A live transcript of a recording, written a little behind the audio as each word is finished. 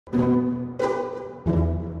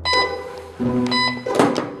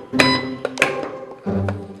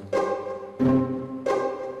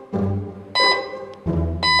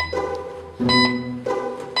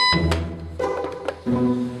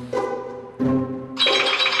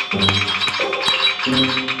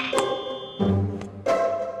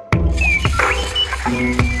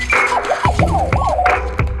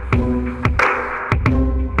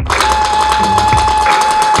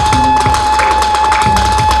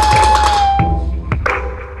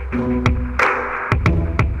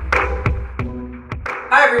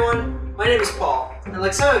Hi everyone, my name is Paul, and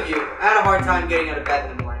like some of you, I had a hard time getting out of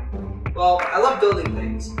bed in the morning. Well, I love building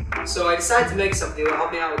things, so I decided to make something that will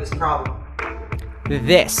help me out with this problem.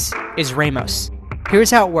 This is Ramos.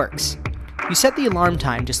 Here's how it works. You set the alarm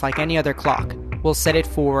time just like any other clock. We'll set it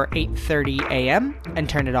for 8:30 a.m. and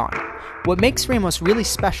turn it on. What makes Ramos really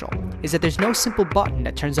special is that there's no simple button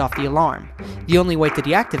that turns off the alarm. The only way to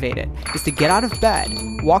deactivate it is to get out of bed,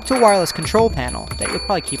 walk to a wireless control panel that you'll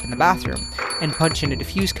probably keep in the bathroom, and punch in a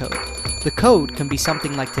diffuse code. The code can be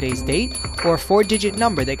something like today's date or a 4-digit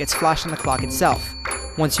number that gets flashed on the clock itself.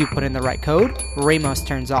 Once you put in the right code, Ramos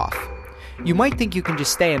turns off. You might think you can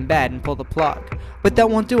just stay in bed and pull the plug, but that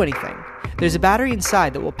won't do anything. There's a battery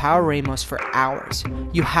inside that will power Ramos for hours.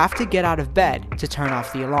 You have to get out of bed to turn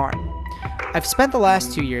off the alarm. I've spent the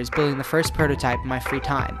last 2 years building the first prototype in my free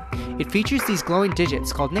time. It features these glowing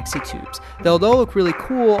digits called Nixie tubes that, although look really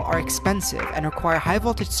cool, are expensive and require high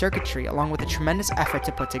voltage circuitry along with a tremendous effort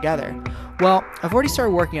to put together. Well, I've already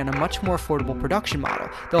started working on a much more affordable production model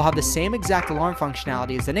that will have the same exact alarm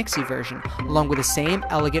functionality as the Nixie version, along with the same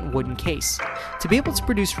elegant wooden case. To be able to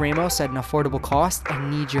produce Ramos at an affordable cost, I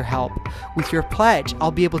need your help. With your pledge,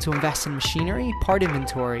 I'll be able to invest in machinery, part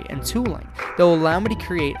inventory, and tooling that will allow me to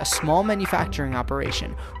create a small manufacturing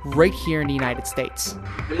operation right here in the United States.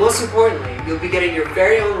 And most importantly, you'll be getting your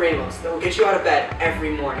very own Ramos that will get you out of bed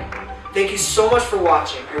every morning. Thank you so much for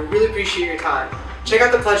watching. I really appreciate your time. Check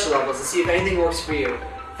out the pledge levels to see if anything works for you.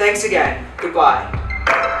 Thanks again. Goodbye.